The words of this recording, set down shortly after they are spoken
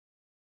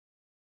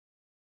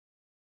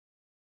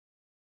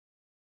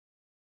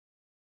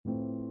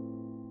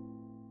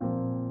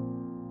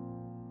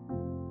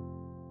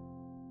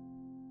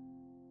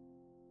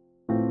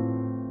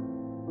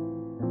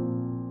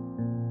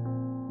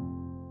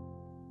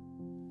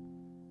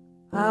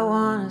I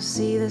wanna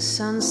see the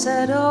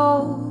sunset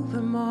over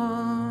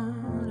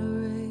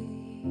Monterey,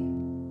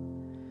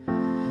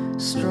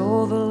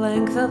 stroll the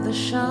length of the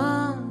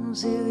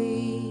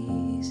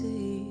Champs-Elysees,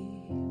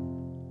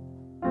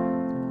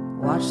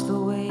 watch the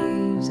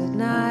waves at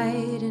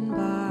night in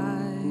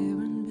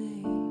Byron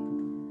Bay,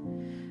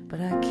 but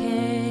I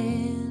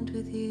can't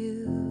with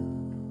you.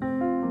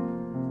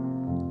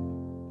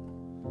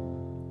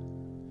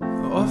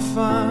 Or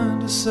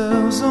find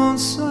ourselves on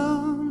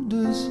some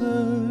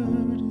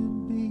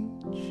deserted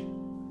beach,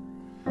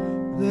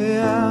 play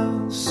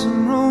out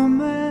some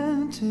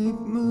romantic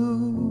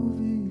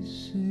movie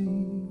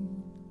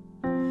scene,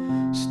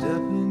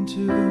 step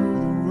into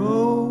the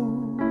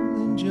role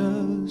and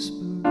just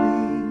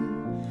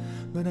believe,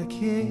 but I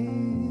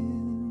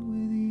can't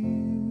with you.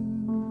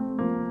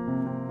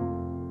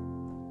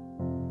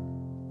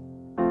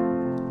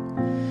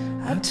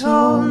 I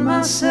told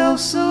myself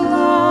so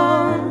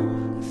long,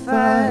 if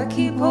I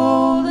keep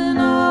holding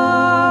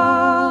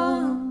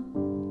on,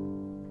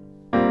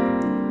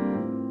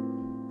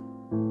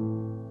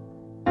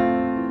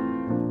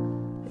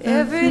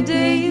 every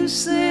day you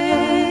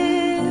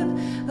slip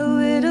a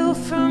little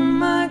from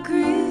my grip.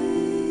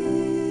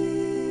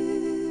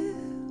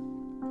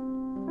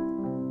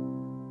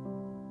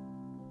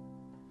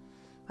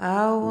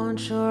 I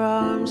want your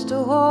arms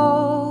to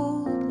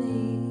hold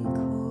me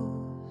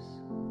close,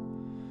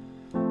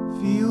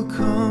 Feel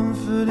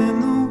comfort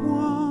in the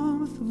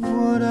warmth of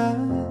what I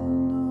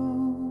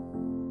know.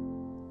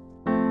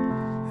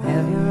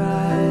 have your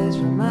eyes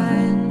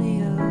remind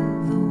me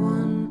of the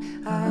one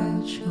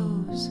I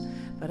chose,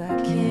 but I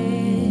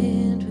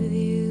can't with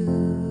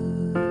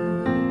you.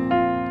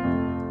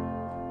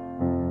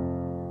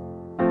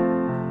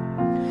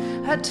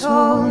 I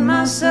told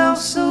myself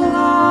so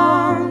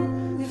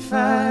long, if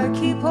I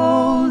keep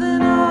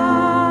holding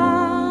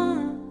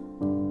on,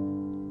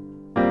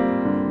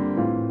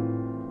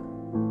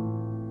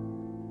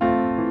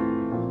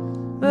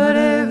 but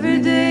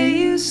every day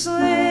you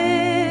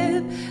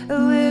slip a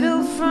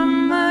little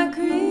from my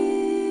grip.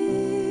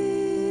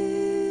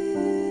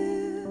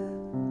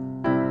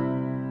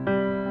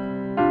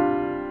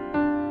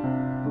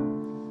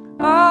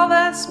 All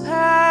that's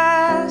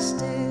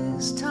past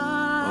is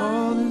time.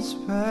 All that's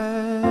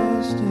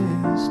past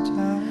is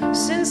time.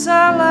 Since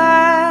our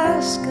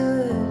last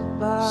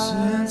goodbye,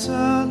 Since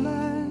our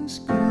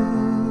last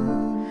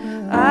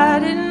goodbye, I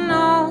didn't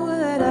know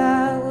that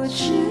I would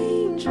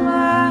change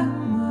my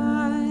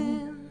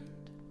mind.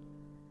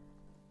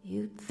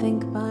 You'd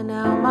think by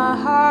now my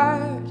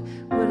heart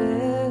would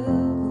have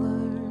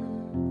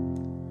learned.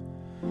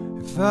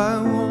 if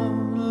I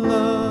want to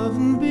love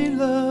and be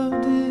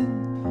loved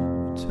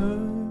in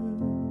return,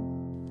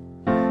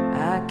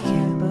 I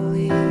can't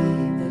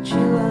believe that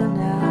you are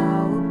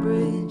now a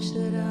bridge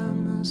that I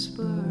must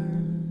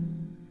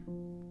burn.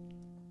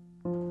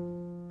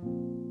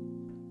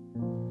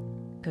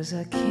 'Cause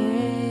I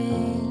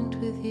can't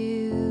with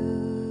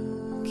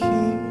you.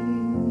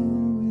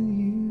 can't with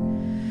you,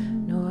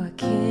 No, I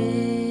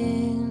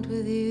can't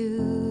with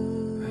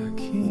you. I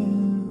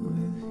can't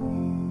with you.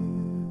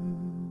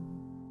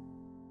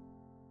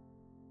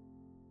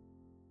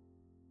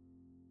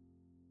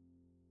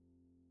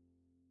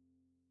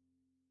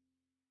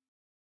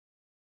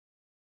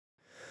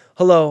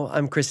 Hello,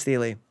 I'm Chris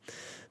Thiele.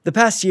 The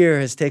past year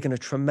has taken a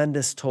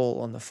tremendous toll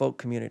on the folk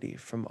community,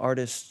 from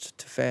artists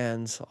to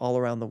fans all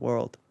around the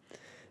world.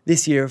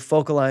 This year,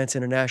 Folk Alliance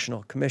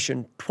International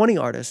commissioned 20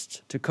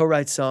 artists to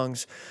co-write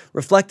songs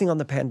reflecting on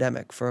the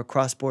pandemic for a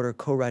cross-border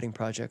co-writing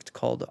project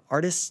called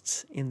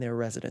Artists in Their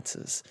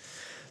Residences.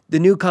 The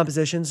new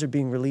compositions are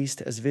being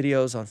released as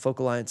videos on Folk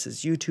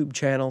Alliance's YouTube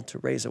channel to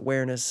raise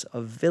awareness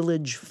of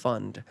Village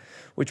Fund,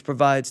 which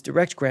provides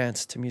direct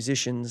grants to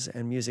musicians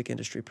and music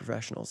industry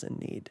professionals in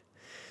need.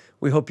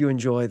 We hope you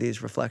enjoy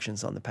these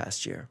reflections on the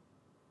past year.